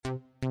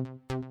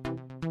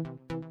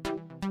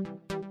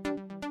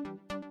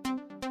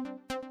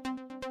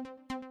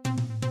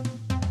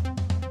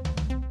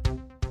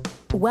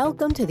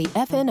Welcome to the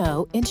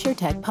FNO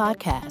InsurTech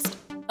Podcast,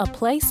 a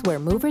place where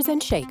movers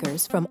and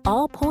shakers from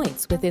all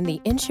points within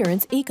the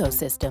insurance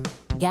ecosystem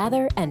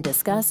gather and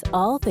discuss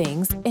all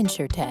things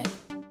InsurTech.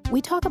 We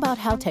talk about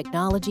how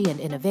technology and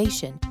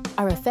innovation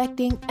are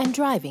affecting and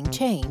driving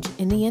change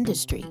in the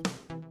industry.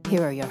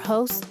 Here are your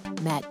hosts,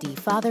 Matt D.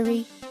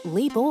 Fothery,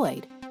 Lee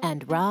Boyd,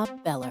 and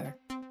Rob Beller.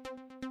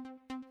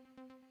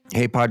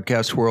 Hey,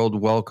 podcast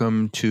world,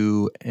 welcome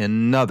to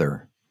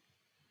another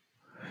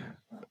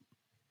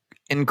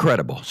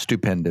incredible,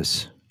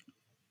 stupendous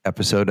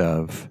episode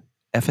of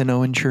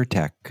FNO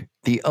InsurTech,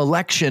 the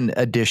election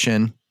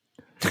edition,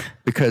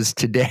 because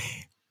today,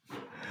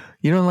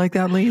 you don't like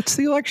that, Lee? It's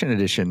the election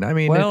edition. I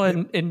mean, well,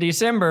 in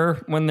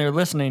December, when they're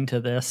listening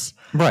to this,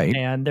 right,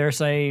 and they're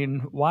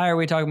saying, why are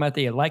we talking about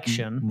the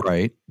election?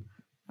 Right.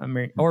 I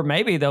mean, or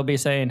maybe they'll be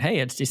saying, hey,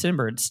 it's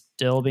December. It's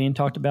still being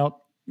talked about,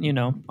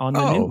 on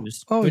the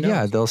news. Oh,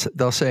 yeah. They'll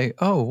say,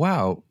 oh,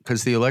 wow,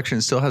 because the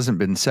election still hasn't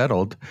been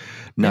settled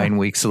 9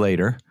 weeks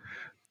later.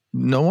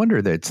 No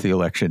wonder that it's the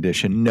election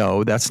edition.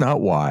 No, that's not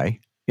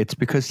why. It's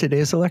because today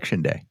is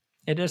election day.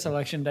 It is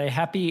election day.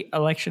 Happy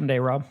election day,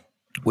 Rob.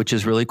 Which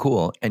is really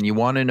cool. And you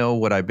want to know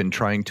what I've been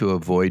trying to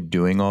avoid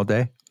doing all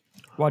day?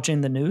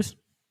 Watching the news?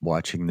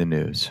 Watching the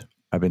news.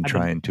 I've been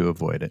trying to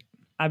avoid it.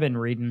 I've been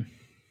reading.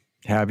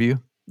 Have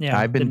you? Yeah.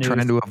 I've been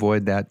trying to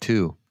avoid that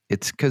too.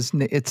 It's because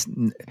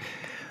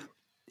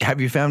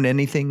have you found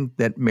anything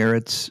that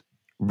merits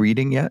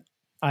reading yet?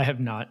 I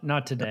have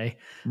not today.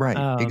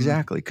 Right,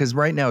 exactly. Because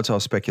right now it's all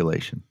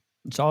speculation.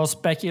 It's all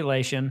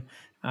speculation.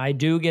 I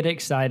do get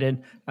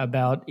excited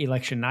about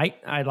election night.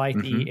 I like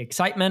the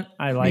excitement.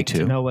 I like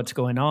to know what's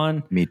going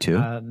on. Me too.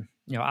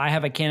 I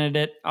have a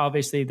candidate,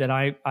 obviously, that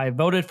I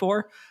voted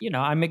for.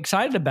 I'm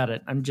excited about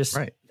it. I'm just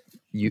right.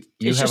 You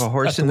have a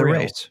horse in the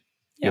race.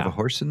 Yeah. You have a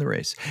horse in the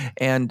race.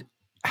 And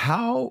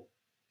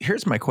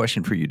here's my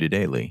question for you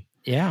today, Lee.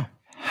 Yeah.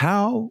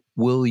 How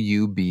will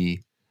you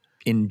be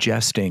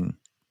ingesting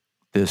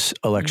this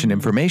election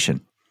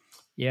information?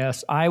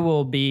 Yes, I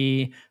will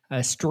be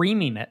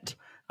streaming it.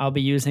 I'll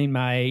be using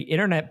my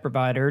internet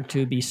provider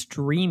to be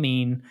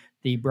streaming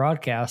the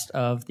broadcast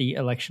of the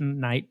election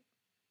night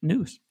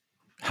news.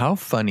 How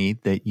funny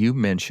that you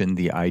mentioned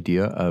the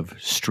idea of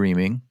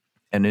streaming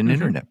and an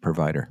internet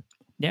provider.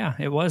 Yeah,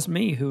 it was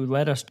me who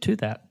led us to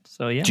that.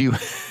 So, yeah.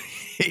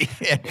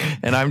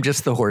 And I'm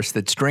just the horse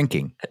that's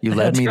drinking. You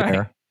led me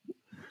there.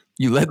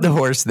 You led the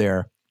horse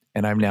there,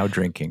 and I'm now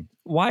drinking.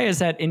 Why is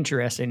that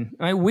interesting?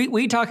 I mean,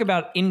 we talk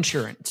about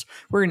insurance.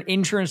 We're an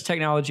insurance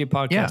technology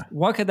podcast. Yeah.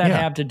 What could that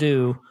have to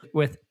do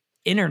with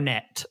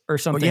internet or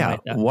something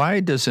like that?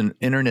 Why does an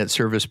internet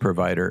service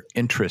provider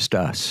interest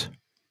us?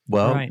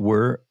 Well,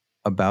 we're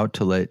about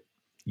to let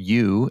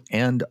you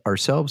and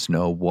ourselves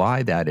know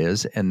why that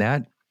is, and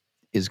that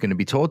is going to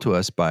be told to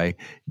us by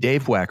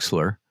Dave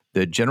Wexler,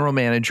 the General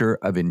Manager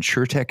of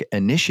InsurTech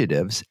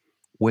Initiatives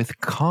with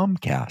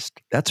Comcast.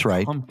 That's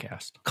right.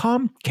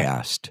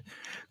 Comcast,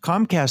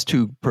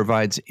 who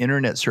provides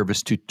internet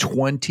service to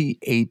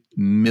 28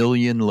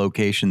 million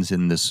locations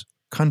in this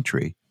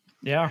country.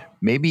 Yeah.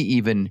 Maybe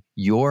even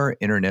your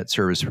internet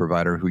service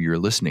provider who you're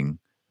listening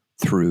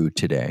through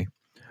today.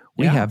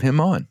 We have him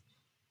on.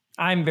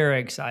 I'm very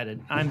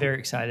excited.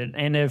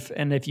 And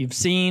if you've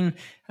seen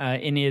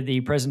any of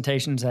the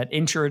presentations at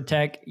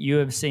InsurTech, you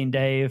have seen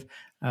Dave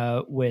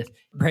with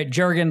Brett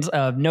Juergens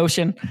of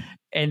Notion,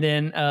 and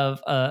then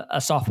of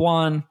Asaf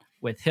Wan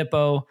with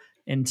Hippo.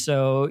 And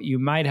so you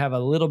might have a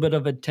little bit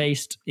of a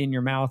taste in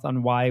your mouth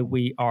on why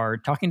we are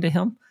talking to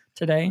him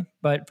today.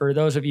 But for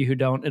those of you who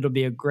don't, it'll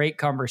be a great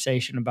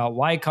conversation about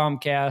why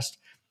Comcast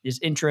is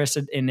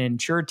interested in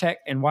InsurTech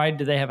and why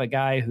do they have a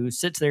guy who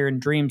sits there and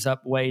dreams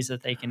up ways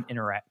that they can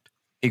interact.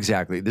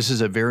 Exactly. This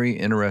is a very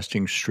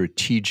interesting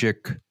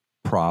strategic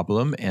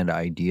problem and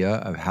idea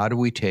of how do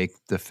we take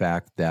the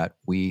fact that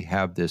we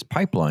have this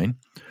pipeline,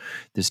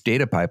 this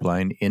data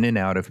pipeline in and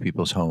out of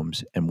people's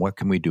homes, and what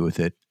can we do with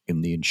it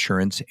in the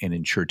insurance and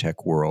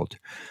InsurTech world.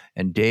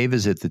 And Dave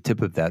is at the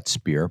tip of that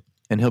spear,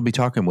 and he'll be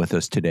talking with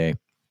us today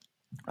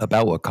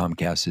about what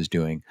Comcast is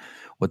doing,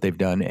 what they've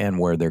done, and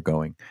where they're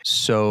going.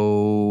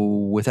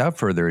 So without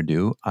further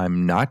ado,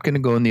 I'm not going to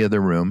go in the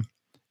other room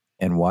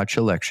and watch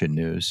election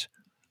news.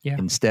 Yeah.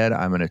 Instead,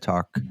 I'm going to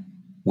talk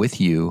with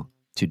you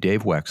to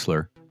Dave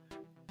Wexler,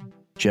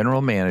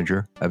 General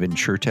Manager of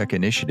InsurTech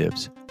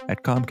Initiatives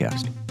at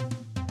Comcast.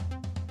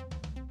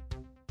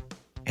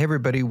 Hey,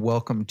 everybody.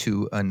 Welcome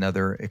to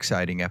another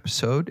exciting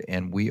episode.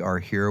 And we are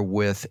here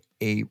with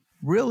a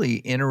really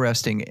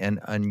interesting and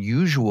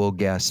unusual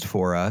guest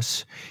for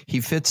us. He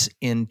fits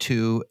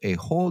into a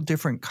whole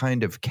different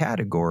kind of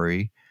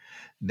category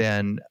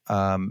than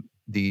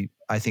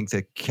I think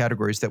the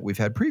categories that we've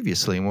had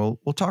previously. And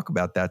we'll talk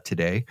about that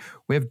today.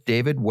 We have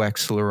David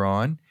Wexler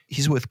on.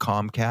 He's with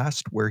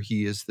Comcast, where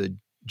he is the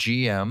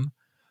GM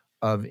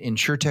of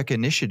InsurTech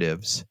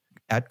Initiatives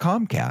at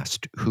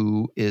Comcast,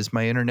 who is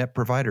my internet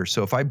provider.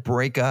 So if I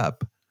break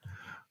up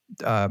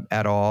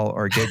at all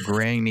or get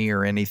grainy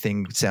or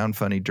anything sound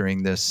funny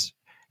during this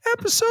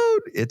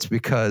episode, it's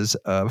because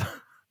of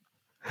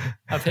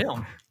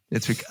him.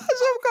 It's because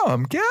of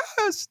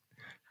Comcast.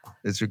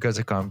 It's because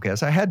of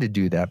Comcast. I had to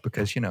do that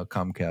because,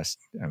 Comcast,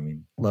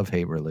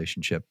 love-hate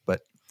relationship.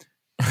 But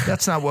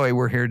that's not why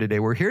we're here today.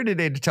 We're here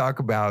today to talk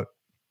about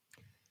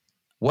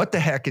what the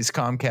heck is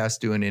Comcast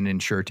doing in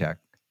InsurTech.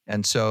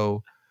 And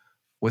so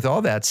with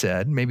all that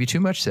said, maybe too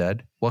much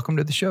said, welcome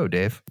to the show,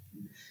 Dave.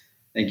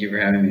 Thank you for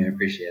having me. I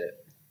appreciate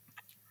it.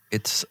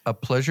 It's a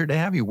pleasure to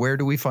have you. Where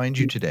do we find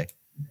you today?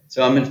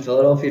 So I'm in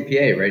Philadelphia,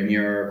 PA, right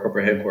near our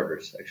corporate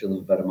headquarters. Actually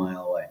live about a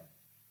mile away.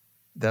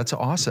 That's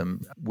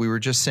awesome. We were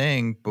just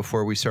saying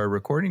before we started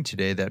recording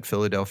today that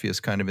Philadelphia is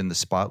kind of in the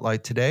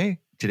spotlight today.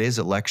 Today's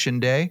election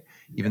day,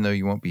 even though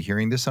you won't be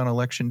hearing this on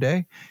election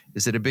day.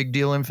 Is it a big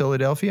deal in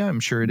Philadelphia? I'm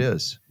sure it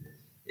is.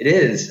 It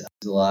is.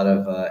 There's a lot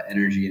of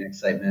energy and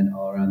excitement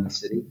all around the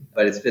city,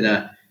 but it's been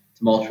a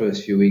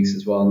tumultuous few weeks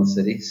as well in the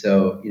city.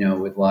 So,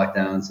 with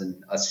lockdowns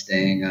and us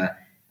staying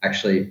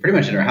actually pretty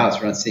much in our house,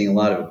 we're not seeing a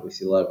lot of it. We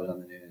see a lot of it on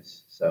the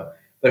news. So,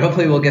 but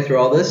hopefully we'll get through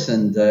all this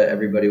and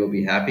everybody will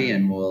be happy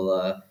and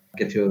we'll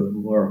get to a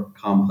more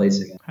calm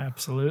place again.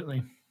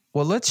 Absolutely.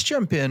 Well, let's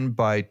jump in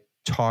by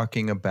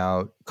talking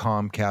about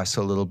Comcast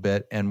a little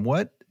bit and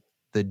what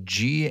the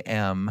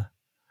GM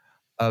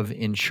of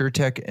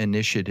InsurTech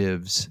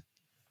Initiatives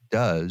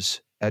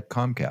does at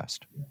Comcast.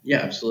 Yeah,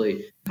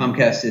 absolutely.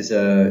 Comcast is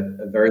a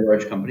very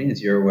large company,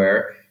 as you're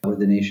aware. We're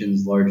the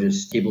nation's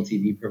largest cable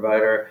TV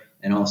provider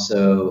and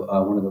also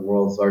one of the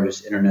world's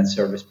largest internet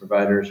service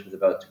providers with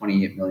about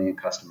 28 million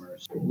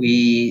customers.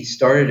 We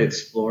started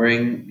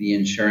exploring the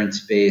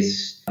insurance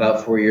space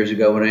about 4 years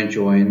ago when I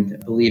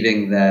joined,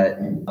 believing that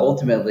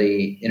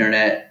ultimately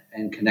internet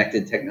and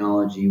connected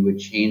technology would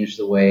change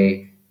the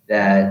way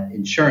that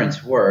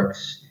insurance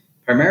works,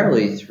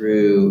 primarily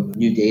through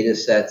new data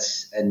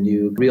sets and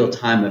new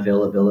real-time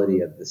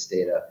availability of this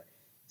data.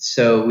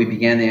 So we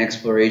began the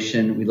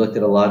exploration. We looked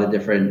at a lot of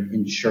different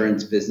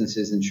insurance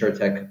businesses,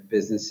 InsurTech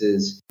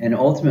businesses, and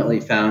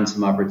ultimately found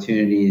some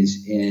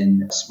opportunities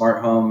in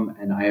smart home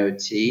and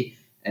IoT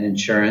and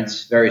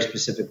insurance, very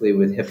specifically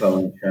with Hippo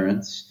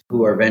Insurance,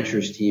 who our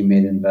ventures team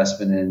made an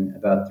investment in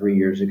about 3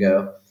 years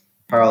ago.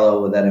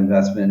 Parallel with that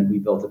investment, we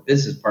built a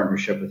business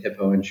partnership with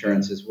Hippo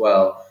Insurance as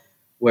well,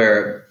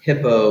 where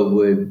Hippo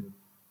would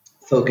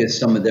focus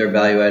some of their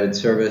value-added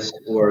service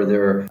or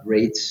their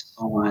rates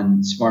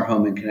on smart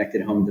home and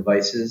connected home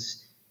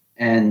devices.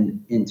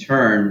 And in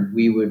turn,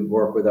 we would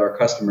work with our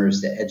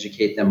customers to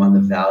educate them on the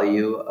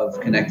value of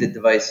connected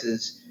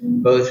devices,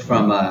 both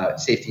from a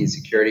safety and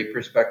security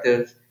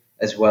perspective,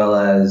 as well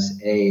as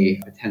a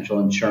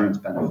potential insurance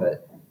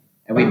benefit.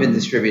 And we've been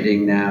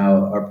distributing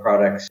now their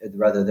products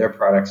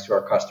to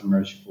our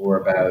customers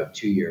for about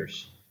 2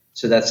 years.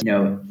 So that's,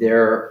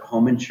 their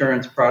home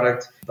insurance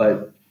product,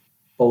 but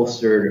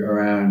bolstered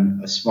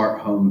around a smart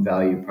home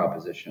value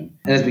proposition.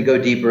 And as we go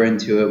deeper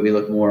into it, we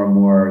look more and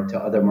more to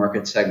other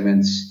market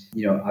segments,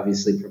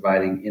 obviously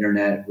providing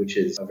internet, which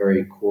is a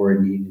very core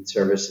needed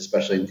service,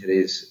 especially in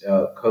today's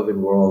COVID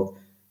world.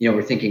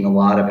 We're thinking a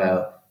lot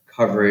about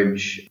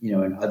coverage,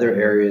 in other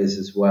areas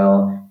as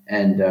well,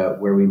 and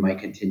where we might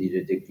continue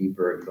to dig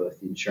deeper in both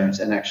the insurance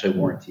and actually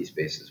warranty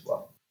space as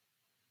well.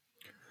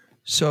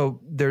 So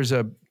there's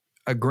a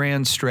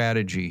grand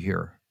strategy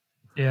here.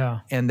 Yeah.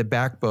 And the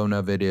backbone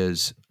of it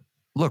is,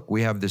 look,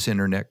 we have this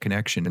internet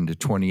connection into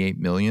 28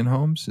 million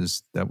homes.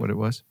 Is that what it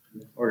was?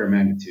 Order of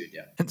magnitude,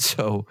 yeah. And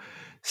so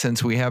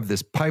since we have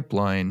this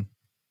pipeline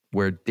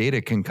where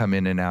data can come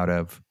in and out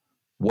of,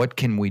 what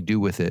can we do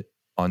with it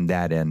on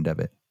that end of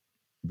it,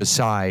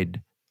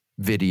 beside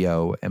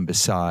video and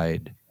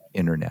beside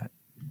internet?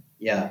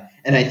 Yeah.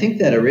 And I think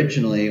that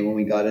originally when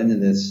we got into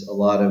this, a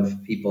lot of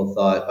people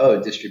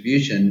thought,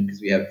 distribution,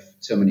 because we have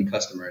so many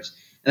customers.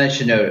 And I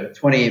should note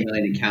 28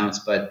 million accounts,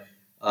 but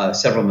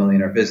several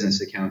million are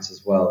business accounts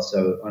as well.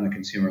 So on a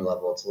consumer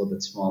level, it's a little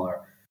bit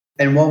smaller.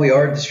 And what we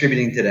are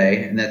distributing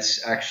today, and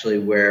that's actually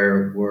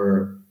where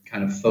we're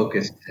kind of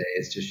focused today,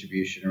 is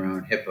distribution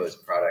around Hippo's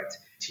product.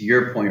 To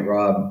your point,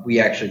 Rob, we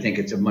actually think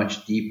it's a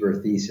much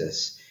deeper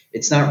thesis.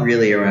 It's not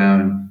really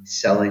around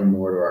selling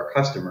more to our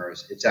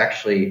customers. It's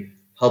actually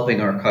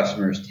helping our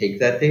customers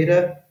take that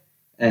data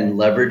and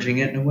leveraging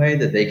it in a way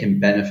that they can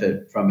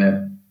benefit from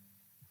it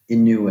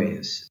in new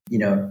ways.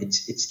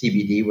 It's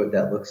TBD what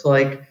that looks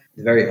like.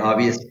 The very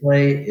obvious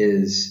play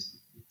is,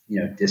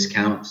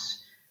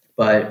 discounts,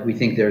 but we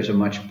think there's a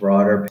much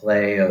broader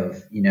play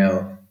of,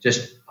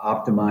 just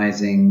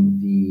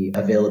optimizing the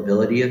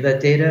availability of that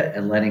data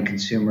and letting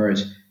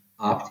consumers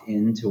opt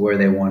in to where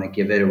they want to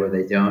give it or where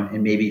they don't,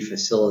 and maybe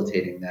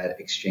facilitating that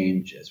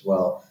exchange as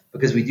well.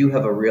 Because we do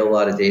have a real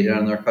lot of data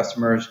on our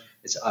customers.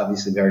 It's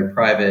obviously very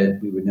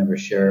private. We would never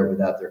share it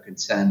without their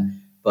consent.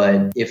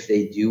 But if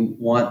they do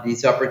want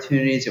these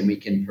opportunities and we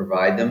can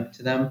provide them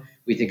to them,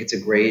 we think it's a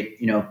great,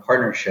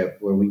 partnership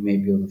where we may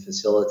be able to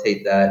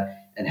facilitate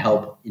that and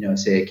help,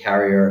 say a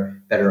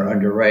carrier better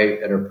underwrite,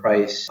 better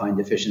price, find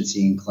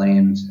efficiency in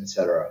claims, et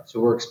cetera.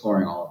 So we're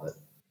exploring all of it.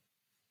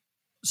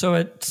 So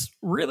it's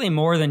really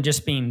more than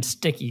just being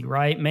sticky,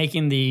 right?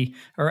 Asking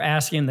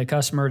the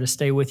customer to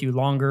stay with you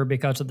longer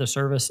because of the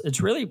service.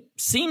 It's really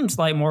seems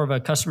like more of a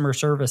customer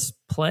service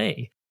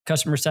play.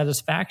 customer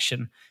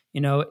satisfaction.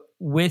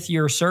 With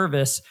your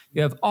service,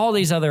 you have all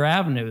these other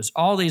avenues,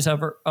 all these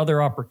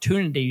other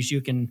opportunities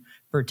you can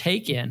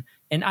partake in.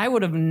 And I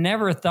would have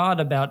never thought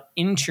about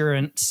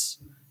insurance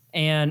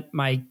and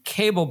my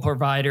cable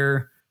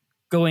provider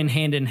going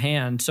hand in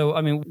hand. So,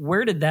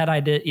 where did that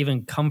idea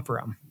even come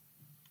from?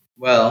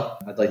 Well,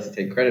 I'd like to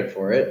take credit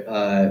for it,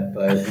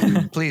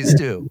 but please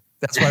do.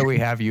 That's why we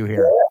have you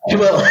here.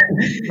 Well,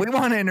 we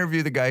want to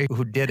interview the guy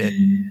who did it.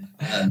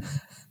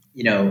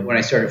 When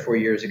I started 4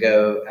 years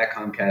ago at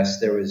Comcast,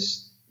 there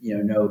was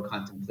no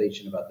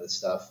contemplation about this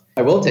stuff.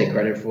 I will take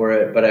credit for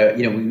it, but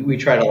we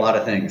tried a lot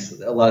of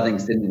things. A lot of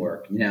things didn't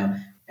work,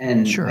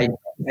 and sure.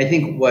 I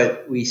think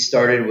what we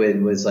started with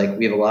was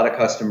we have a lot of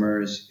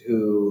customers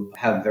who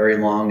have very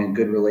long and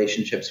good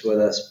relationships with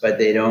us, but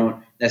they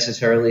don't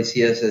necessarily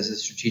see us as a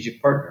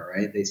strategic partner,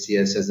 right? They see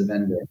us as a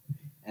vendor.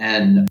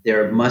 And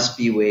there must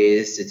be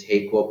ways to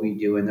take what we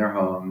do in their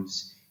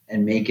homes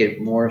and make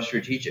it more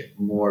strategic,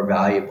 more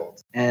valuable.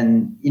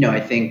 And, I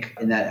think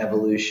in that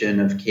evolution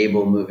of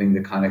cable moving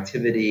to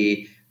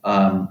connectivity,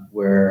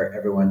 where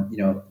everyone,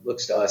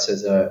 looks to us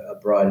as a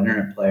broad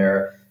internet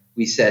player,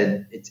 we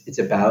said it's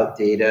about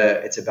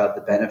data, it's about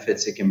the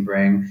benefits it can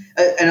bring.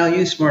 And I'll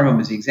use smart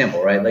home as the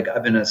example, right?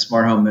 I've been a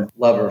smart home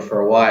lover for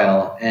a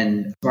while,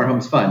 and smart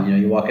home's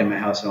fun. You walk in my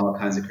house and all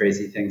kinds of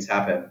crazy things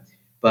happen.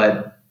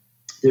 But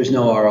there's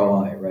no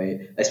ROI,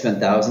 right? I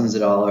spent thousands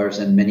of dollars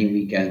and many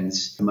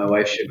weekends, to my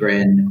wife's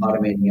chagrin,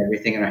 automating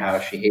everything in our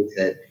house. She hates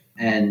it.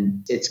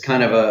 And it's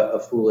kind of a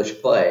foolish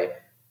play.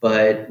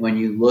 But when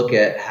you look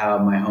at how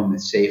my home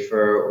is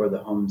safer, or the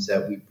homes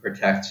that we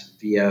protect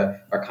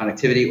via our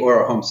connectivity or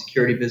our home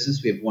security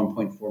business, we have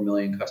 1.4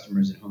 million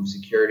customers in home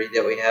security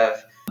that we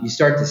have. You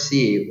start to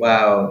see,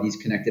 wow, these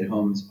connected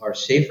homes are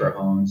safer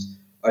homes.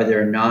 Are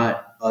there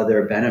not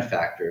other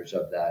benefactors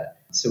of that?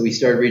 So we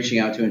started reaching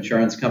out to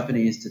insurance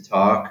companies to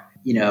talk.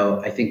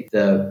 I think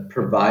the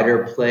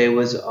provider play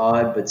was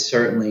odd, but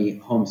certainly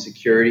home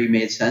security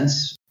made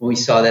sense. When we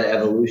saw that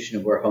evolution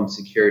of where home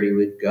security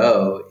would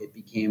go, it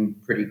became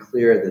pretty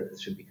clear that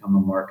this would become a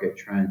market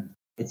trend.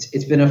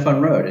 It's been a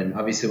fun road, and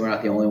obviously we're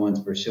not the only ones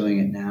pursuing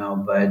it now,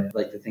 but I'd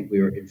like to think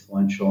we were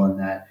influential in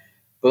that,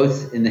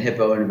 both in the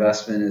Hippo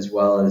investment as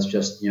well as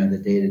just, the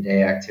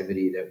day-to-day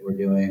activity that we're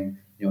doing,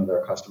 with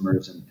our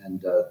customers and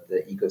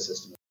the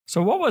ecosystem.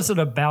 So what was it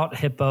about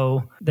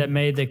Hippo that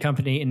made the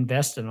company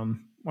invest in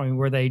them?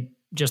 Were they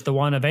just the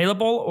one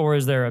available, or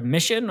is there a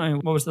mission?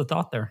 What was the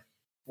thought there?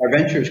 Our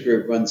ventures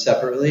group runs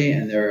separately,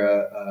 and they're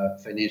a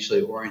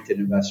financially oriented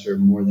investor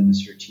more than a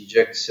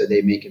strategic. So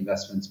they make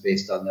investments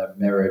based on the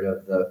merit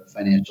of the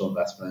financial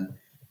investment.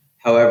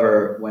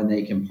 However, when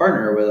they can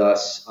partner with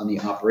us on the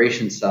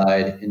operations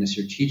side in a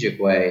strategic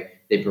way,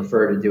 they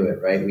prefer to do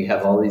it, right? We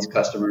have all these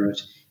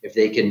customers. If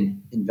they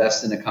can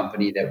invest in a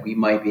company that we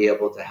might be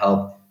able to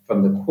help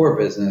from the core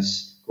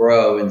business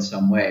grow in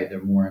some way,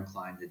 they're more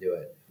inclined to do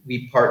it.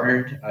 I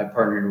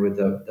partnered with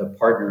the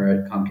partner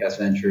at Comcast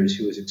Ventures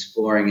who was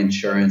exploring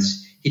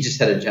insurance. He just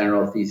had a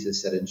general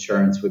thesis that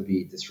insurance would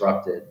be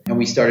disrupted. And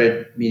we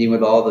started meeting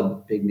with all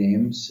the big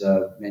names,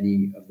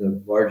 many of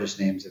the largest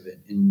names of it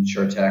in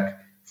InsurTech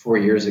 4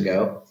 years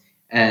ago,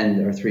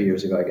 or 3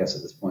 years ago, I guess,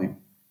 at this point.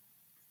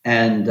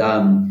 And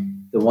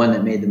the one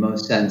that made the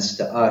most sense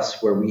to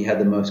us, where we had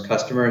the most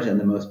customers and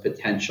the most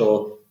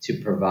potential to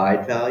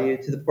provide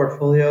value to the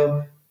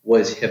portfolio,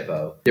 was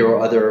Hippo. There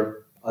were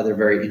other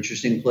very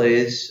interesting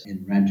plays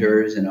in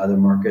renters and other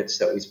markets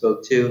that we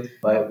spoke to.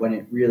 But when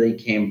it really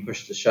came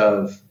push to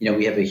shove,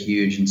 we have a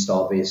huge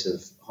install base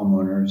of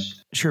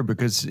homeowners. Sure,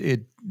 because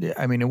it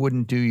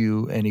wouldn't do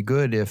you any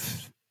good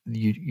if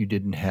you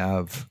didn't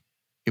have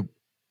your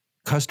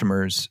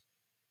customers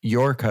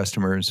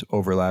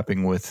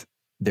overlapping with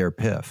their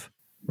PIF,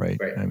 right?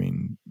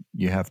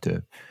 You have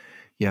to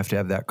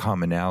have that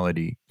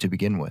commonality to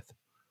begin with.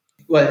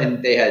 Well,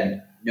 and they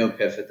had no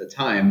PIF at the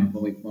time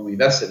when we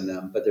invested in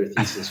them, but their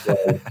thesis was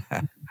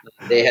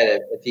they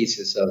had a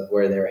thesis of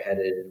where they were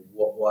headed and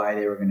why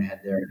they were going to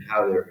head there and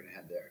how they were going to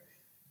head there.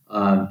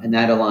 And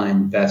that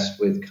aligned best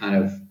with kind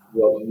of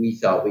what we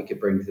thought we could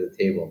bring to the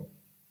table.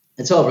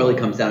 That's all it really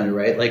comes down to,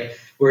 right?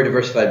 We're a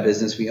diversified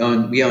business. We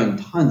own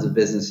tons of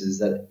businesses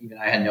that even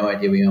I had no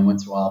idea we own.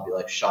 Once in a while,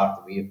 I'll be shocked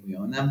that we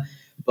own them.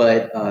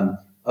 But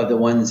of the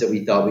ones that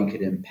we thought we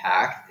could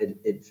impact,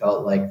 it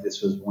felt like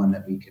this was one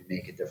that we could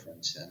make a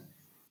difference in.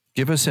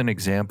 Give us an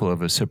example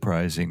of a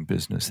surprising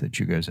business that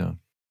you guys own.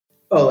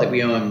 Oh,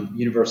 we own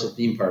Universal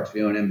Theme Parks.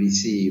 We own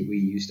NBC. We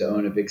used to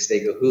own a big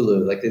stake of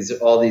Hulu. There's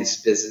all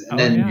these businesses. And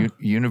then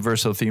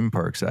Universal Theme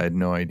Parks. I had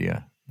no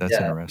idea. That's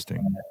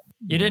interesting.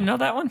 You didn't know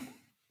that one?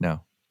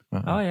 No.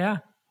 Oh, yeah.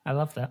 I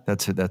love that.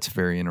 That's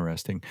very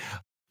interesting.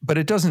 But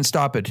it doesn't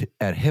stop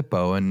at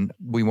Hippo, and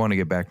we want to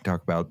get back and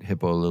talk about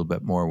Hippo a little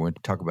bit more. We want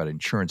to talk about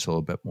insurance a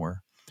little bit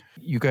more.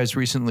 You guys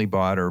recently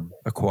bought or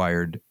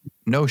acquired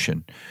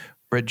Notion,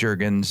 Brett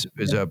Juergens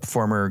is a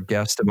former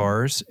guest of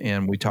ours,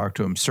 and we talked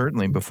to him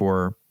certainly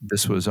before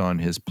this was on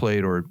his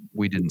plate, or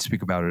we didn't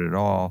speak about it at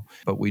all.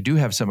 But we do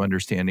have some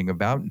understanding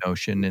about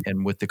Notion,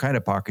 and with the kind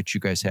of pockets you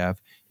guys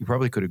have, you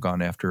probably could have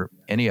gone after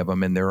any of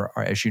them. And there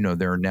are, as you know,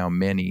 there are now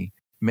many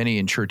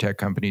insurtech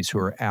companies who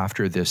are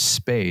after this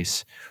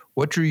space.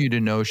 What drew you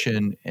to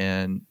Notion,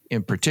 and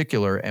in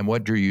particular, and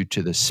what drew you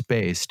to the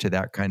space, to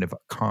that kind of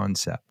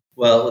concept?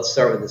 Well, let's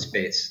start with the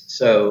space.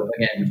 So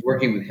again,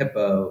 working with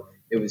Hippo,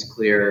 it was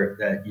clear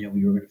that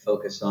we were going to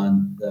focus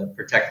on the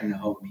protecting the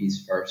home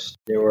piece first.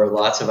 There were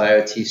lots of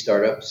IoT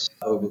startups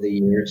over the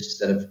years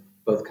that have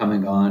both come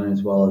and gone,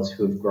 as well as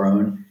who have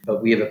grown.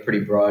 But we have a pretty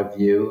broad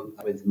view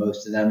with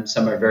most of them.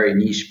 Some are very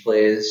niche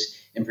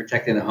plays in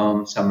protecting the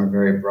home. Some are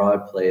very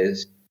broad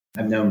plays.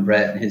 I've known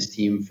Brett and his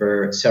team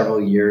for several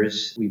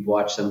years. We've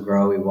watched them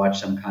grow. We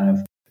watched them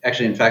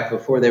actually, in fact,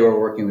 before they were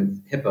working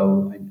with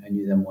Hippo, I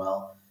knew them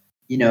well.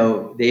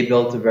 They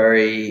built a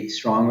very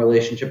strong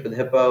relationship with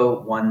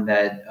Hippo, one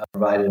that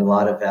provided a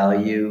lot of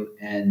value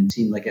and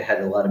seemed like it had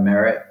a lot of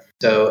merit.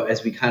 So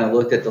as we kind of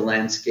looked at the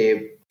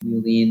landscape, we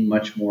leaned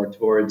much more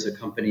towards a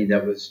company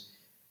that was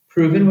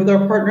proven with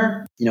our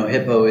partner.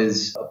 Hippo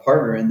is a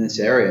partner in this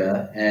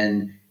area,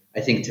 and I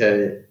think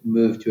to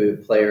move to a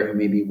player who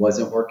maybe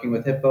wasn't working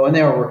with Hippo, and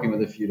they are working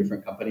with a few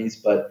different companies,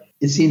 but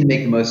it seemed to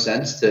make the most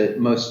sense.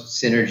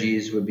 Most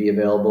synergies would be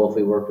available if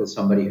we worked with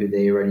somebody who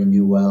they already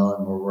knew well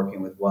and were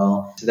working with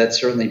well. So that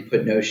certainly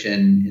put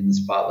Notion in the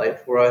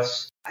spotlight for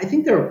us. I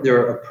think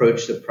their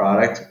approach to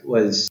product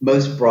was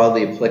most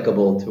broadly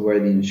applicable to where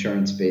the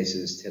insurance space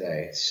is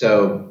today.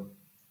 So,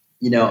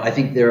 I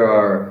think there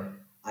are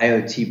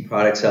IoT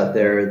products out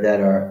there that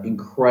are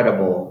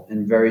incredible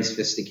and very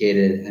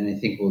sophisticated, and I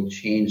think will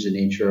change the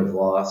nature of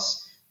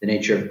loss, the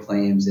nature of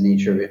claims, the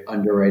nature of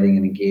underwriting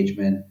and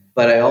engagement.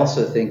 But I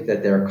also think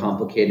that they're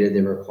complicated.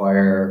 They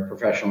require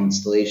professional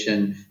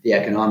installation. The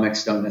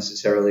economics don't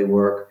necessarily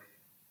work.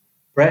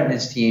 Brett and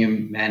his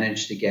team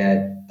managed to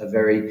get a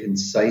very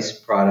concise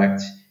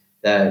product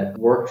that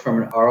worked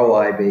from an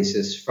ROI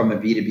basis from a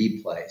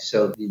B2B play.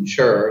 So the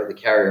insurer, the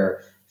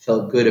carrier,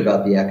 felt good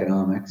about the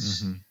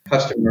economics. Mm-hmm.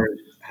 Customers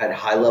had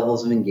high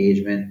levels of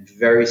engagement,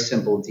 very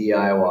simple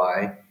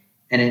DIY,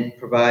 and it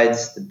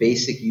provides the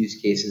basic use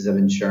cases of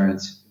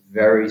insurance,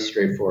 very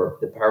straightforward.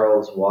 The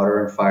perils,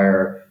 water and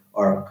fire,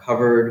 are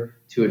covered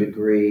to a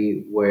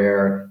degree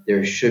where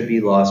there should be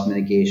loss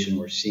mitigation.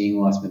 We're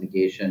seeing loss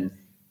mitigation,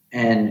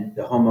 and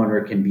the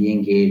homeowner can be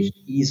engaged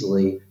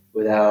easily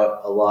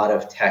without a lot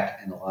of tech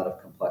and a lot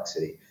of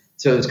complexity.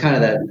 So it's kind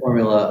of that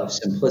formula of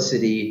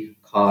simplicity,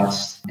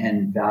 cost,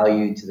 and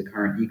value to the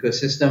current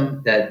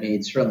ecosystem that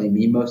made certainly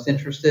me most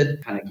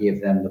interested, kind of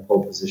gave them the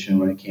pole position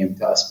when it came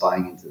to us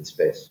buying into the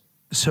space.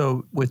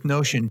 So with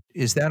Notion,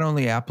 is that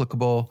only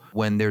applicable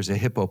when there's a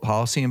Hippo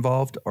policy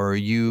involved, or are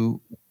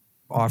you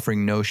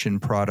offering Notion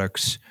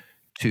products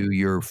to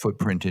your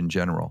footprint in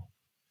general?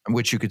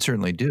 Which you could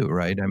certainly do,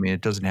 right? I mean,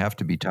 it doesn't have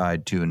to be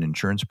tied to an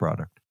insurance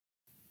product.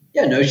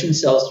 Yeah, Notion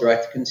sells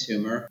direct to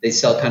consumer. They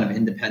sell kind of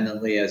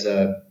independently as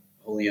a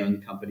wholly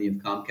owned company of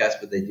Comcast,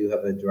 but they do have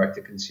a direct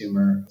to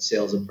consumer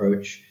sales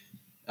approach.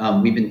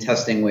 We've been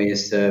testing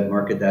ways to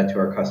market that to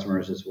our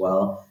customers as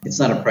well. It's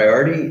not a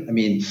priority. I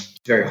mean, it's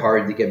very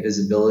hard to get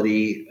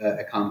visibility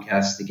at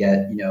Comcast to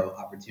get,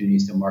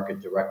 opportunities to market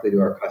directly to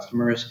our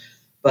customers.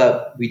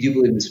 But we do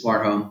believe in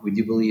smart home. We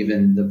do believe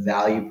in the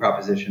value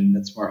proposition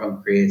that smart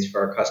home creates for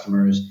our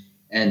customers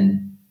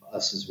and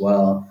us as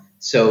well.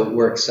 So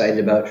we're excited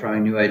about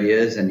trying new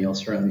ideas, and you'll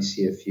certainly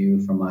see a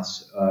few from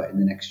us in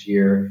the next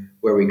year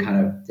where we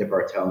kind of dip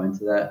our toe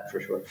into that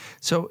for sure.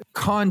 So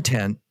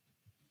content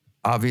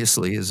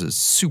obviously is a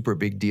super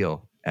big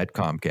deal at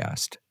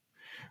Comcast,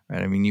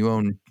 right? I mean, you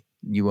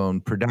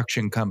own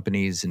production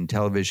companies and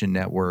television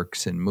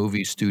networks and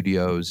movie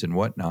studios and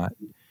whatnot.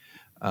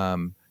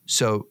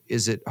 So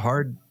is it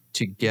hard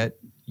to get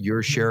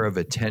your share of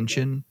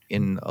attention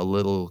in a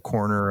little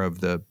corner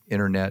of the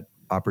internet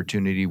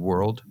opportunity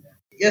world?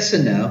 Yes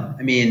and no.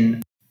 I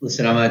mean,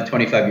 listen, I'm a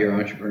 25-year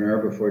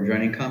entrepreneur before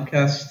joining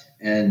Comcast,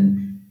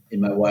 and in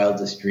my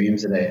wildest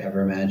dreams did I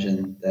ever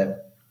imagine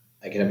that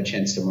I could have a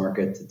chance to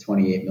market to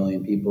 28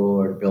 million people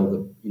or to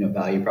build a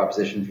value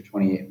proposition for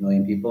 28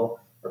 million people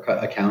or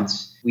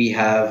accounts. We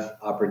have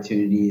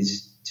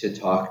opportunities to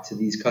talk to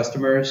these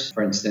customers.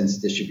 For instance,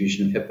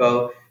 distribution of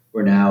Hippo.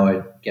 We're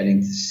now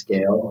getting to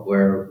scale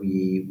where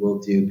we will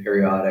do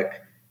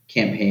periodic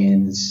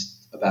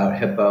campaigns about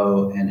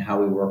Hippo and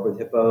how we work with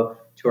Hippo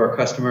to our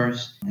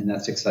customers, and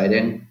that's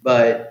exciting.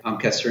 But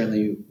Comcast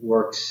certainly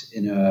works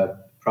in a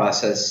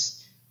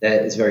process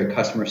that is very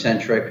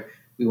customer-centric.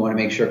 We want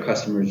to make sure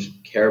customers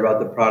care about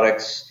the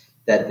products,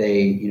 that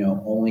they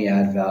only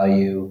add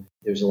value.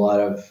 There's a lot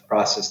of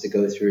process to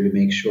go through to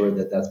make sure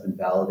that that's been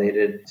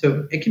validated.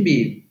 So it can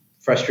be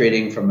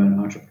frustrating from an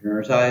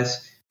entrepreneur's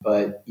eyes,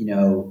 but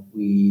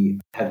we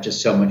have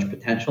just so much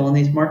potential in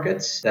these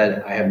markets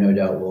that I have no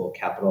doubt we'll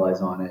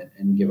capitalize on it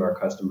and give our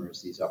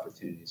customers these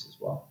opportunities as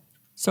well.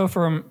 So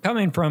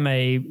coming from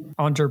a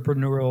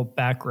entrepreneurial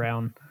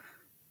background,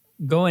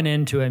 going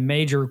into a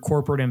major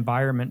corporate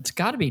environment, it's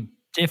got to be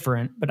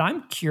different, but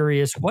I'm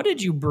curious, what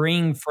did you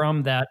bring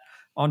from that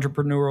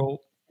entrepreneurial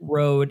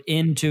road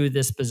into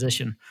this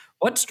position?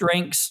 What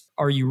strengths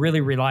are you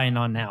really relying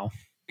on now?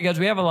 Because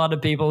we have a lot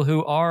of people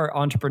who are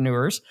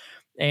entrepreneurs,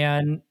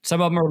 and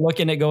some of them are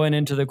looking at going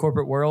into the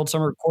corporate world.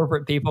 Some are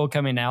corporate people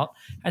coming out.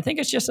 I think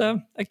it's just a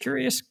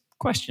curious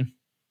question.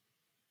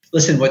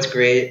 Listen, what's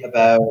great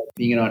about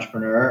being an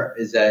entrepreneur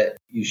is that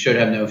you should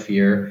have no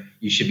fear.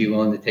 You should be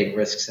willing to take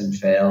risks and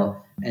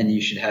fail. And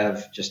you should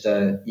have just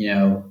a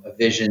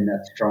vision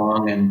that's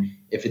strong. And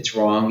if it's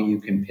wrong,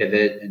 you can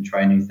pivot and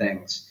try new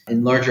things.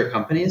 In larger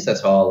companies,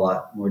 that's all a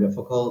lot more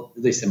difficult,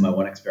 at least in my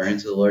one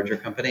experience with a larger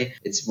company.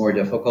 It's more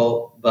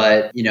difficult.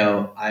 But,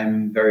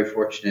 I'm very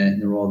fortunate in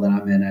the role that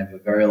I'm in. I have a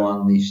very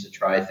long leash to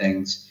try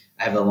things.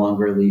 I have a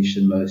longer leash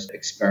than most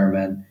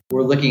experiment.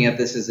 We're looking at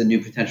this as a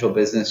new potential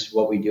business.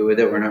 What we do with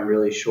it, we're not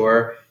really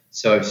sure.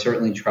 So I've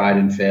certainly tried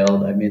and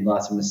failed. I've made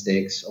lots of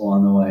mistakes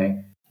along the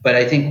way. But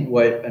I think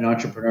what an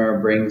entrepreneur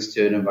brings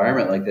to an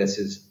environment like this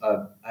is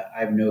I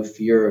have no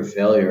fear of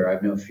failure. I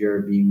have no fear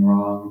of being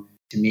wrong.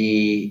 To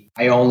me,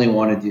 I only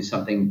want to do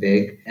something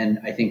big. And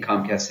I think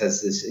Comcast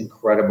has this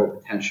incredible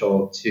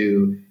potential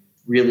to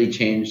really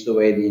change the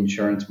way the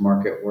insurance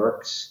market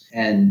works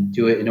and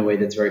do it in a way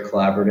that's very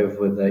collaborative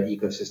with the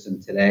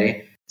ecosystem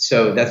today.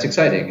 So that's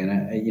exciting.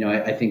 And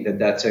I think that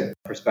that's a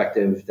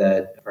perspective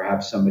that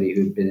perhaps somebody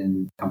who'd been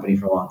in the company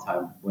for a long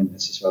time wouldn't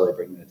necessarily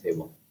bring to the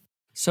table.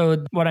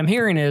 So what I'm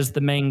hearing is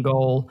the main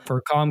goal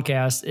for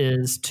Comcast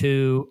is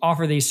to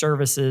offer these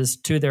services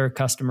to their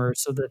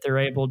customers so that they're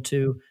able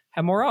to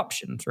have more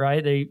options,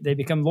 right? They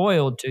become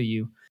loyal to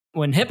you.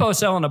 When Hippo's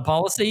selling a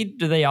policy,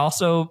 do they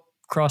also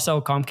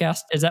cross-sell Comcast?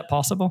 Is that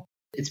possible?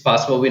 It's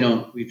possible.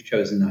 We've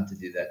chosen not to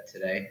do that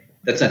today.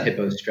 That's not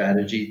Hippo's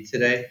strategy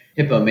today.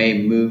 Hippo may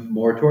move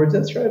more towards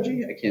that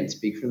strategy. I can't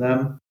speak for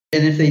them.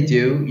 And if they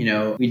do,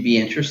 we'd be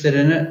interested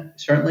in it,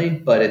 certainly,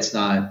 but it's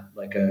not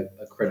like a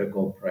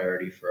critical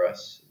priority for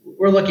us.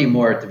 We're looking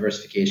more at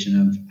diversification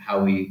of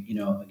how we,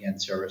 again,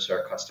 service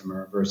our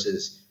customer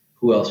versus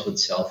who else would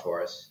sell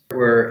for us.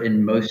 We're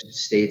in most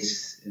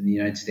states in the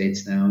United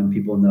States now, and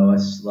people know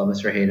us, love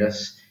us or hate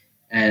us.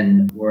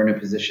 And we're in a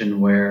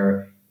position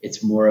where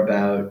it's more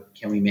about,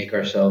 can we make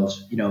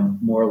ourselves,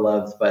 more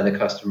loved by the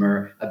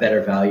customer, a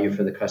better value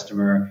for the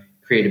customer,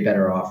 create a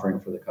better offering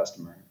for the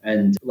customer,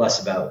 and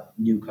less about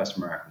new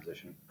customer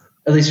acquisition,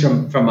 at least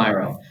from my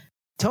realm.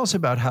 Tell us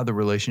about how the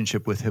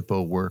relationship with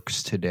Hippo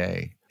works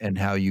today and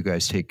how you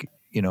guys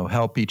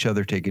help each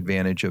other take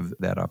advantage of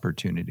that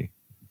opportunity.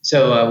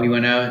 So we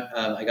went out,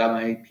 I got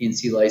my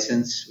P&C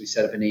license. We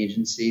set up an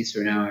agency. So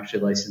we're now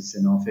actually licensed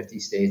in all 50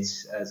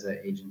 states as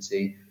an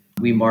agency.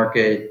 We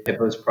market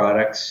Hippo's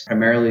products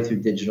primarily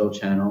through digital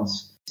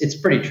channels. It's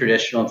pretty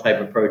traditional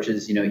type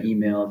approaches,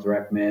 email,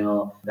 direct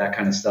mail, that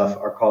kind of stuff.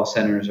 Our call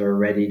centers are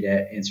ready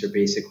to answer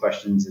basic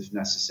questions if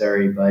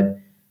necessary, but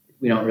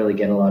we don't really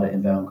get a lot of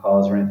inbound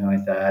calls or anything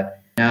like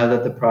that. Now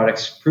that the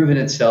product's proven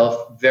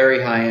itself,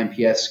 very high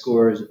NPS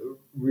scores,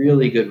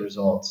 really good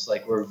results.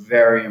 Like, we're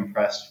very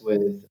impressed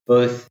with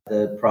both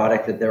the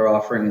product that they're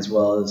offering as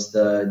well as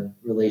the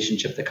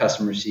relationship the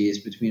customer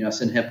sees between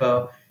us and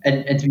Hippo.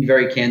 And to be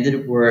very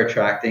candid, we're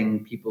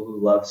attracting people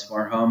who love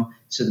smart home.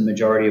 So the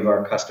majority of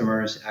our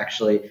customers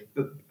actually,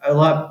 a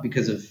lot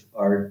because of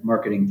our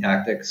marketing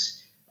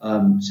tactics.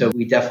 So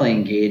we definitely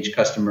engage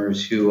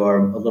customers who are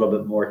a little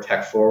bit more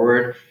tech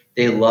forward.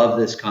 They love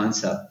this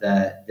concept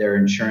that their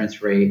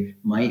insurance rate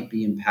might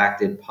be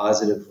impacted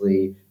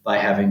positively by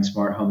having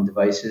smart home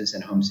devices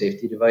and home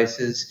safety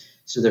devices.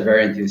 So they're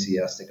very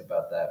enthusiastic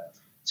about that.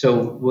 So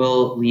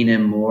we'll lean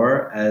in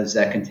more as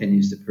that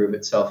continues to prove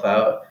itself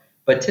out.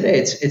 But today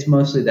it's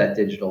mostly that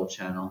digital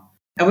channel.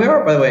 And we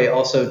are, by the way,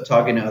 also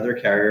talking to other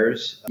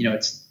carriers.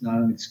 It's not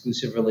an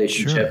exclusive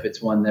relationship. Sure.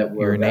 It's one that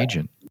You're an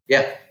agent.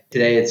 Yeah.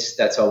 Today,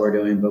 that's all we're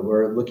doing, but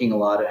we're looking a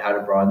lot at how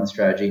to broaden the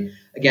strategy.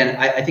 Again,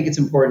 I think it's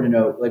important to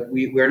note, like,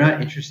 we're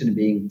not interested in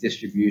being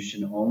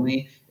distribution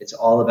only. It's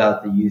all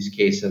about the use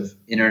case of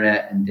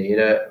internet and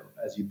data,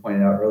 as you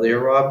pointed out earlier,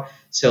 Rob.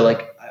 So,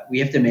 we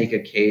have to make a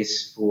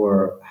case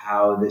for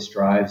how this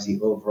drives the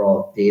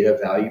overall data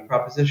value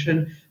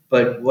proposition.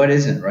 But what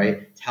isn't,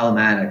 right?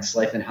 Telematics,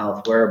 life and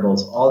health,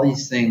 wearables, all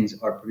these things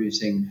are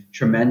producing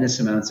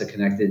tremendous amounts of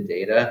connected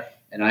data.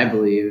 And I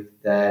believe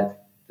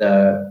that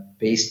the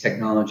base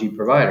technology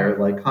provider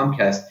like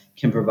Comcast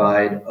can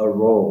provide a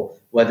role,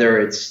 whether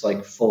it's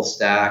like full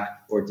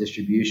stack or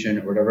distribution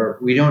or whatever.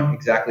 We don't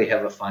exactly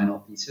have a final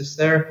thesis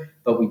there,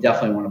 but we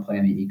definitely want to play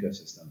in the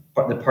ecosystem.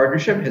 The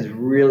partnership has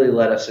really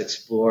let us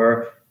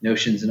explore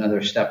Notion's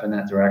another step in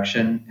that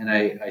direction. And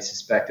I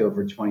suspect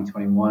over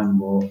 2021,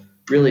 we'll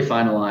really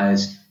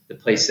finalize the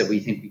place that we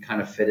think we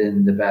kind of fit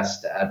in the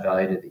best to add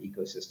value to the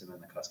ecosystem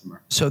and the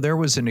customer. So there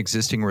was an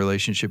existing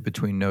relationship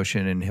between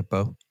Notion and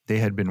Hippo. They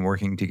had been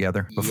working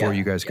together before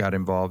you guys got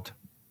involved.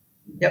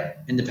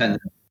 Yep,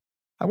 independent.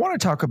 I want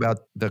to talk about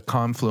the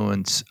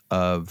confluence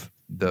of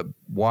the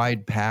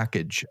wide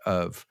package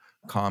of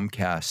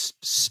Comcast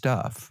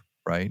stuff,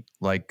 right?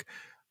 Like,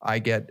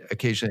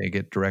 occasionally I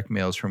get direct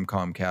mails from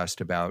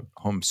Comcast about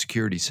home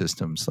security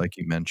systems, like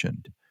you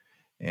mentioned.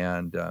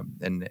 and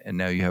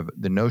now you have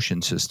the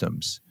Notion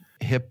systems,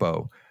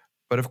 Hippo.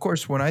 But of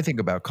course, when I think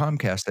about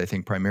Comcast, I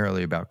think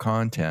primarily about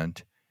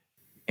content,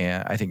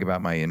 and I think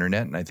about my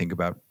internet, and I think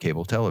about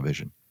cable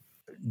television.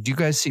 Do you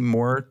guys see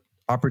more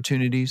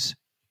opportunities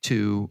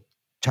to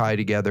tie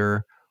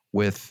together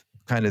with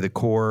kind of the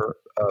core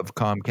of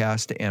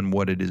Comcast and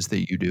what it is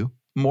that you do?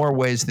 More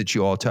ways that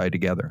you all tie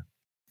together?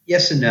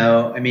 Yes and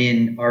no. I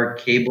mean, our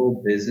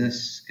cable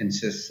business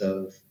consists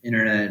of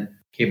internet,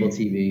 cable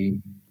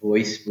TV,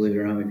 voice. Believe it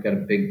or not, we've got a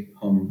big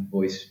home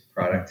voice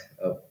product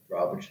of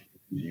Rob, which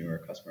you are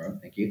a customer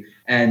of. Thank you.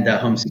 And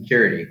home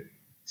security.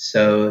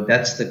 So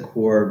that's the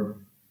core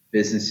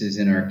businesses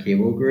in our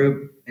cable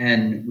group.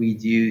 And we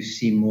do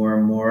see more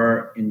and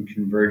more in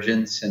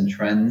convergence and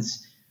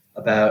trends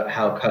about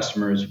how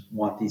customers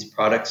want these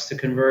products to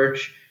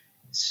converge.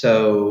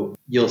 So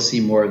you'll see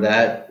more of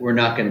that. We're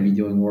not going to be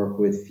doing work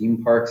with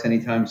theme parks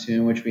anytime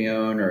soon, which we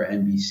own, or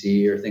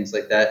NBC or things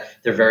like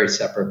that. They're very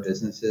separate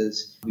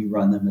businesses. We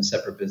run them as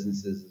separate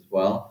businesses as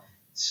well.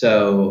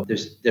 So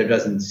there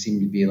doesn't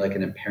seem to be like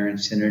an apparent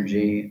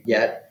synergy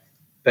yet,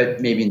 but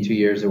maybe in 2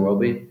 years there will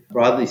be.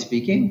 Broadly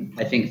speaking,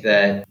 I think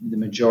that the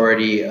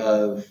majority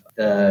of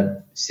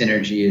the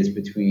synergy is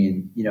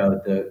between,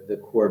 the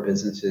core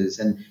businesses,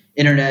 and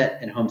internet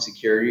and home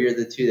security are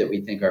the two that we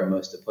think are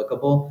most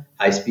applicable: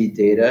 high-speed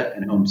data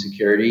and home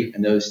security.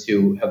 And those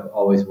two have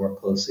always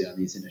worked closely on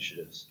these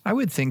initiatives. I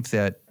would think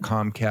that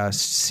Comcast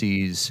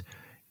sees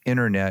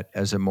internet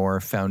as a more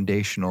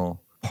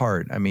foundational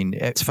part. I mean,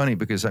 it's funny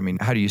because,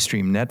 how do you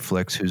stream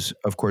Netflix, who's,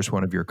 of course,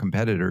 one of your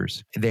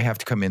competitors? They have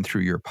to come in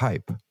through your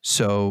pipe.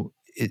 So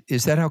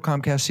is that how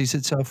Comcast sees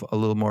itself? A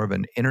little more of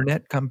an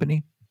internet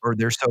company? Or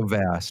they're so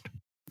vast?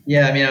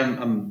 Yeah,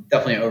 I'm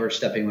definitely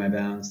overstepping my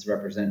bounds to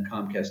represent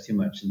Comcast too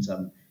much, since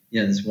I'm,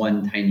 this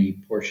one tiny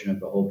portion of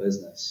the whole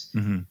business.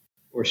 Mm-hmm.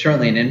 We're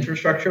certainly an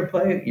infrastructure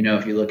play.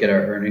 If you look at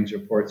our earnings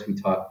reports, we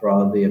talk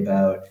broadly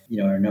about,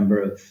 our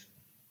number of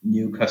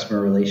new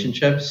customer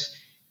relationships,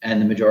 and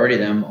the majority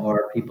of them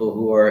are people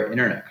who are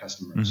internet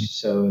customers. Mm-hmm.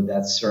 So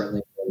that's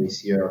certainly where we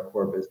see our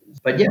core business.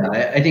 But yeah,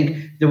 I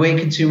think the way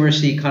consumers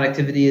see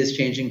connectivity is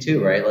changing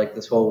too, right? Like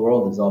this whole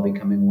world is all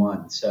becoming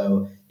one.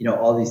 So,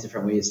 all these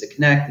different ways to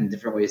connect and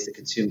different ways to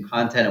consume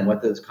content and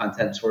what those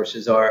content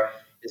sources are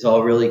is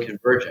all really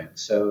converging.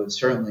 So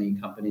certainly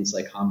companies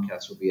like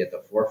Comcast will be at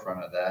the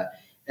forefront of that.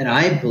 And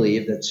I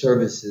believe that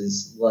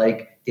services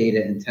like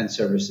data intense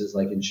services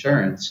like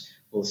insurance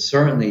will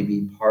certainly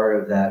be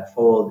part of that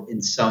fold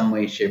in some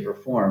way, shape, or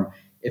form.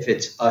 If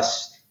it's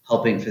us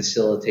helping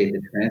facilitate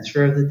the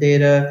transfer of the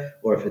data,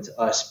 or if it's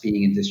us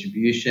being in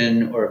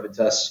distribution, or if it's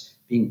us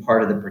being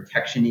part of the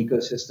protection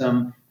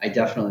ecosystem, I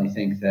definitely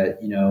think that,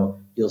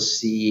 you'll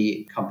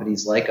see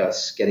companies like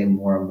us getting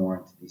more and more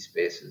into these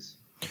spaces.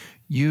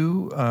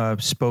 You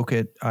spoke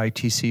at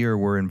ITC or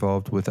were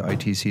involved with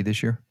ITC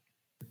this year?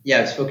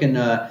 Yeah, I've spoken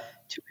to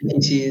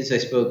ITCs. I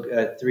spoke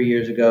 3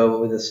 years ago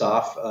with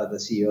Asaf, the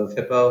CEO of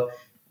Hippo.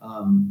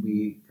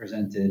 We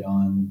presented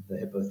on the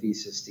Hippo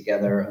thesis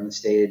together on the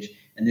stage.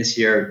 And this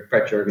year,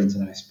 Brett Juergens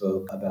and I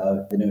spoke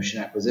about the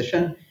Notion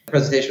acquisition. The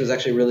presentation was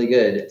actually really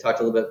good. It talked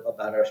a little bit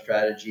about our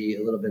strategy,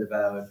 a little bit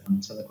about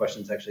some of the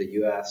questions actually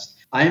you asked.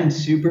 I'm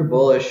super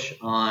bullish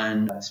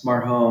on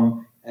smart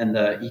home and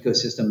the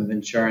ecosystem of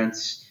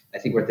insurance. I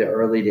think we're at the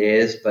early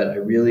days, but I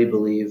really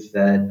believe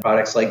that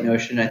products like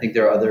Notion, I think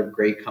there are other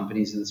great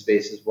companies in the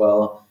space as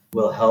well,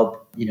 will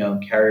help,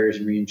 carriers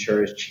and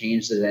reinsurers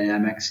change the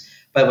dynamics.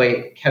 By the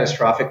way,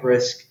 catastrophic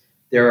risk,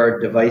 there are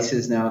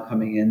devices now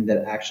coming in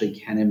that actually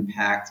can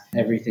impact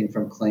everything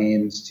from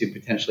claims to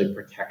potentially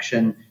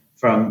protection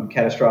from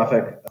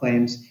catastrophic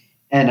claims.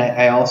 And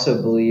I also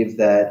believe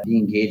that the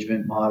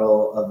engagement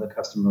model of the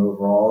customer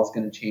overall is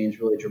going to change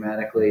really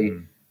dramatically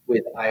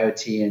with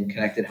IoT and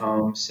connected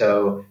home.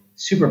 So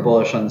super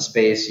bullish on the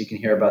space. You can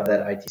hear about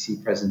that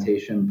ITC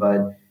presentation,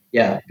 but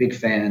yeah, big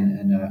fan.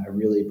 And I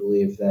really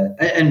believe that.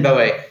 And by the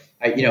way,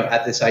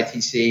 at this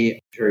ITC, I'm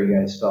sure you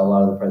guys saw a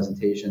lot of the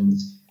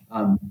presentations.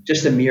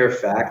 Just the mere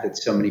fact that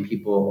so many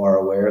people are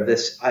aware of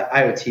this.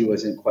 IoT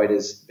wasn't quite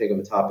as big of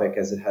a topic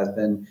as it has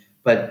been,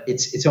 but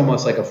it's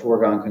almost like a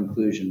foregone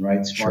conclusion,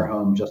 right? Smart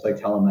home, just like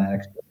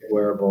telematics,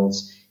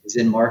 wearables, is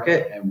in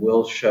market and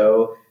will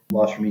show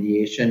loss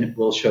remediation,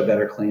 will show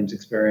better claims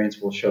experience,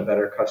 will show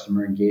better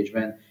customer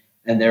engagement,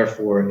 and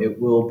therefore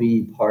it will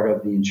be part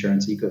of the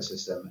insurance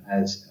ecosystem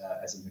as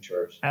it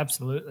matures.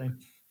 Absolutely.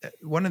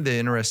 One of the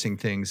interesting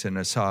things, and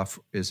Asaf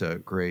is a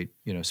great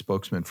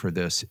spokesman for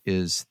this,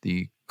 is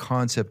the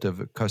concept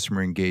of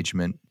customer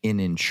engagement in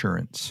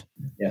insurance.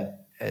 Yeah.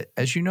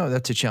 As you know,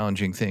 that's a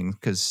challenging thing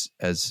because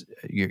as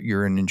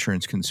you're an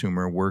insurance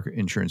consumer, we're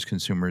insurance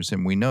consumers,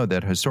 and we know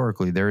that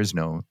historically there is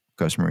no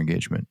customer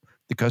engagement.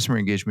 The customer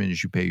engagement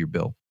is you pay your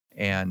bill.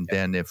 And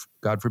then if,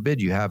 God forbid,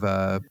 you have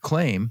a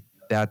claim,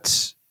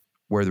 that's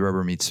where the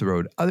rubber meets the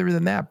road. Other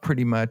than that,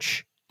 pretty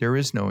much there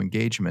is no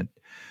engagement.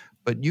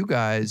 But you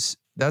guys,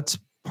 that's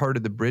part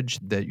of the bridge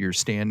that you're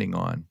standing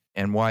on.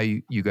 And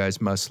why you guys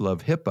must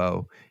love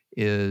Hippo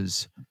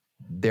is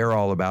they're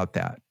all about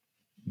that.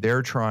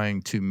 They're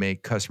trying to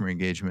make customer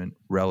engagement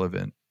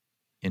relevant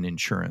in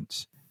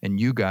insurance. And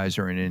you guys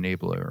are an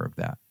enabler of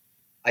that.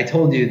 I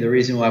told you the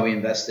reason why we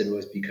invested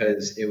was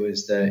because it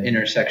was the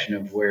intersection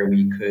of where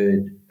we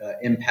could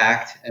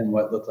impact and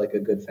what looked like a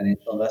good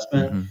financial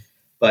investment. Mm-hmm.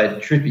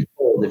 But truth be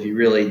told, if you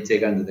really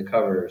dig under the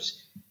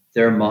covers,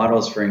 their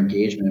models for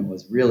engagement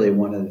was really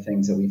one of the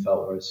things that we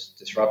felt was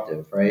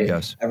disruptive, right?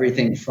 Yes.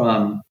 Everything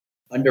from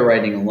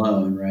underwriting a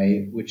loan,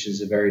 right, which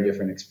is a very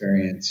different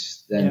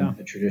experience than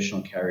a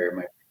traditional carrier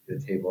might bring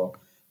to the table.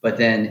 But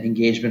then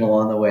engagement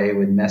along the way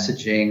with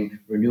messaging,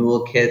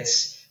 renewal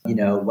kits,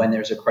 when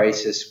there's a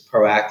crisis,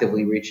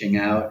 proactively reaching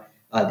out.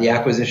 The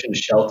acquisition of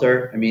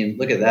Shelter. I mean,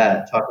 look at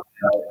that. Talk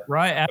about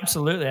right.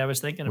 Absolutely. I was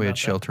thinking we about had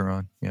Shelter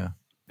on. Yeah.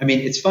 I mean,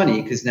 it's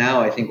funny because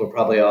now I think we're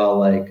probably all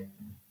like,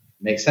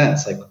 makes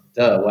sense. Like,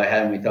 duh, why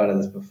hadn't we thought of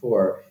this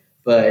before?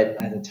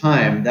 But at the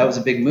time, that was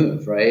a big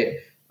move, right?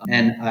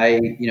 And I,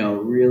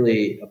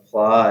 really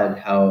applaud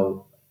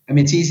how,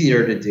 it's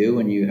easier to do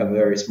when you have a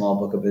very small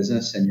book of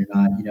business and you're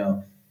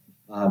not,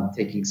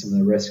 taking some of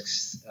the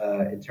risks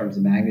in terms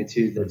of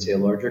magnitude that, say, a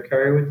larger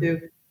carrier would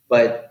do.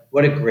 But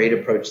what a great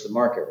approach to the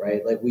market,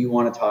 right? Like, we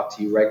want to talk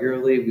to you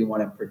regularly. We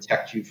want to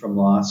protect you from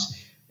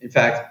loss. In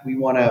fact, we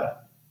want to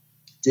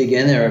dig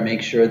in there and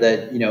make sure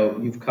that,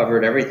 you've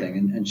covered everything.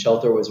 And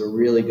Shelter was a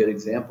really good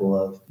example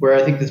of where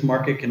I think this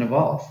market can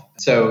evolve.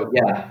 So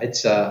yeah,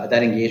 it's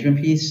that engagement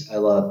piece I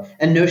love.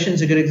 And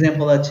Notion's a good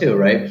example of that too,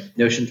 right?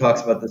 Notion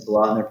talks about this a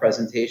lot in their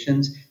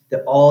presentations,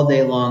 that all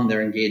day long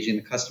they're engaging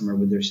the customer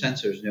with their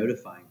sensors,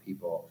 notifying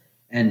people.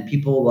 And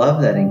people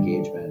love that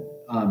engagement.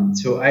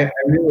 So I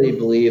really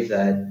believe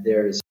that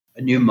there's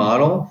a new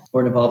model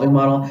or an evolving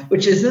model,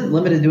 which isn't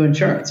limited to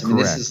insurance. I mean,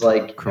 This is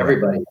like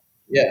everybody.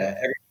 Yeah,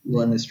 every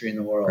single industry in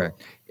the world.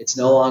 Correct. It's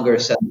no longer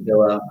set the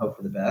bill out and hope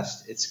for the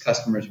best. It's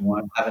customers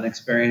want to have an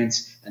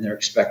experience and they're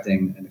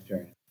expecting an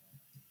experience.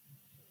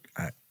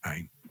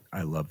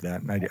 I love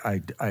that, and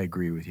I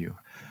agree with you.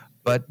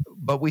 But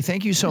we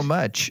thank you so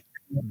much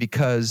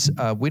because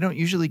we don't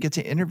usually get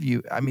to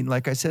interview. I mean,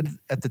 like I said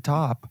at the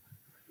top,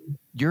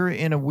 you're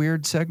in a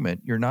weird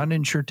segment. You're not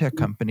an insurtech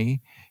company.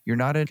 You're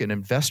not an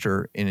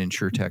investor in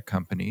insurtech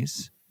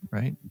companies,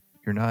 right?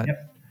 You're not.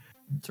 Yep.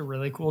 It's a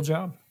really cool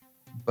job.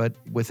 But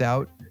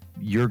without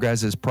your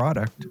guys'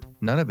 product,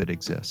 none of it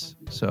exists.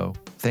 So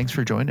thanks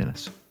for joining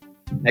us.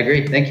 I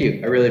agree. Thank you.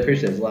 I really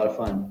appreciate it. It was a lot of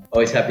fun.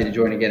 Always happy to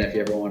join again if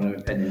you ever want an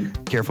opinion.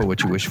 Careful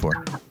what you wish for.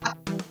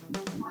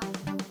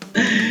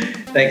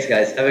 Thanks,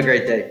 guys. Have a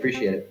great day.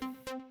 Appreciate it.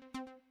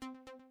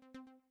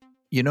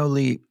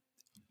 Lee,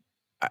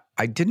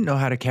 I didn't know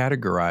how to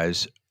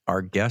categorize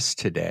our guest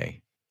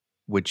today,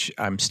 which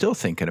I'm still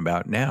thinking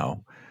about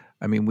now.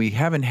 I mean, we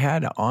haven't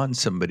had on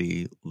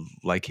somebody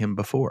like him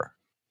before.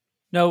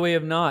 No, we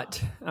have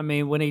not. I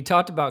mean, when he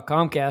talked about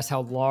Comcast,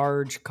 how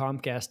large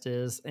Comcast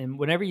is, and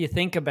whenever you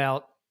think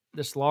about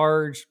this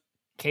large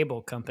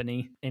cable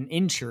company and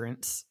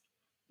insurance,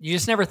 you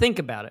just never think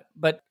about it.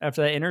 But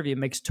after that interview, it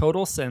makes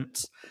total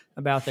sense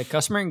about the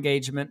customer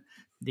engagement,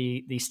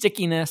 the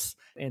stickiness,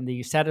 and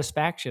the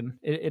satisfaction.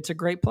 It's a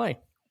great play.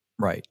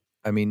 Right.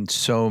 I mean,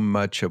 so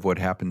much of what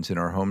happens in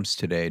our homes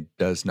today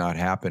does not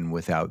happen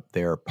without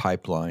their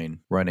pipeline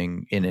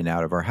running in and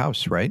out of our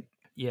house, right?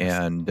 Yes.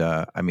 And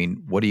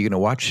what are you going to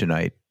watch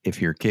tonight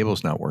if your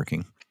cable's not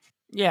working?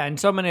 Yeah, and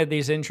so many of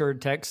these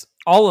insured techs,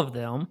 all of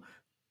them,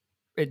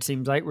 it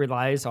seems like,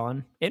 relies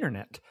on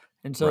internet.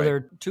 And so There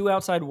are two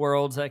outside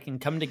worlds that can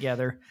come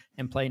together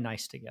and play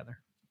nice together.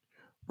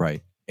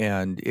 Right.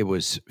 And it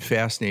was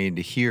fascinating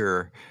to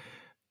hear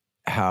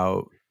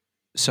how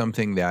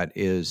something that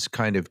is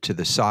kind of to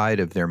the side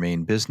of their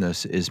main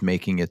business is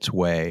making its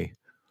way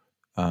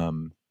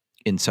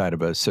inside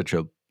of such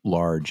a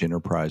large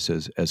enterprise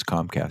as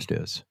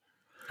Comcast is.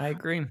 I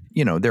agree.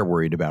 They're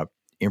worried about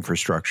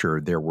infrastructure.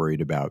 They're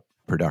worried about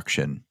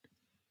production.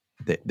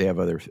 They have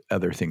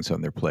other things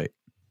on their plate.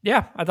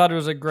 Yeah, I thought it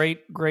was a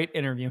great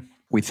interview.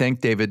 We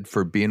thank David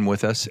for being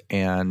with us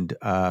and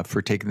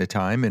for taking the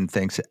time. And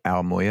thanks,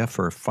 Al Moya,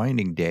 for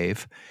finding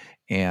Dave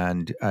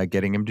and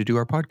getting him to do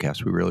our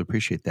podcast. We really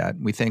appreciate that.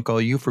 We thank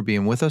all you for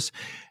being with us.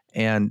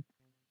 And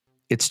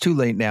it's too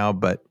late now,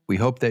 but we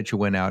hope that you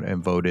went out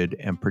and voted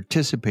and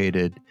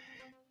participated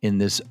in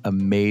this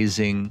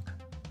amazing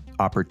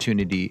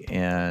opportunity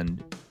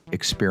and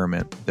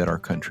experiment that our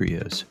country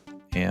is.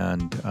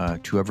 And to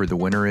whoever the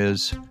winner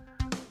is,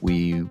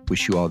 we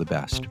wish you all the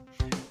best.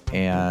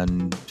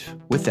 And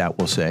with that,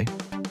 we'll say,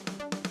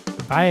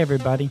 bye,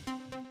 everybody.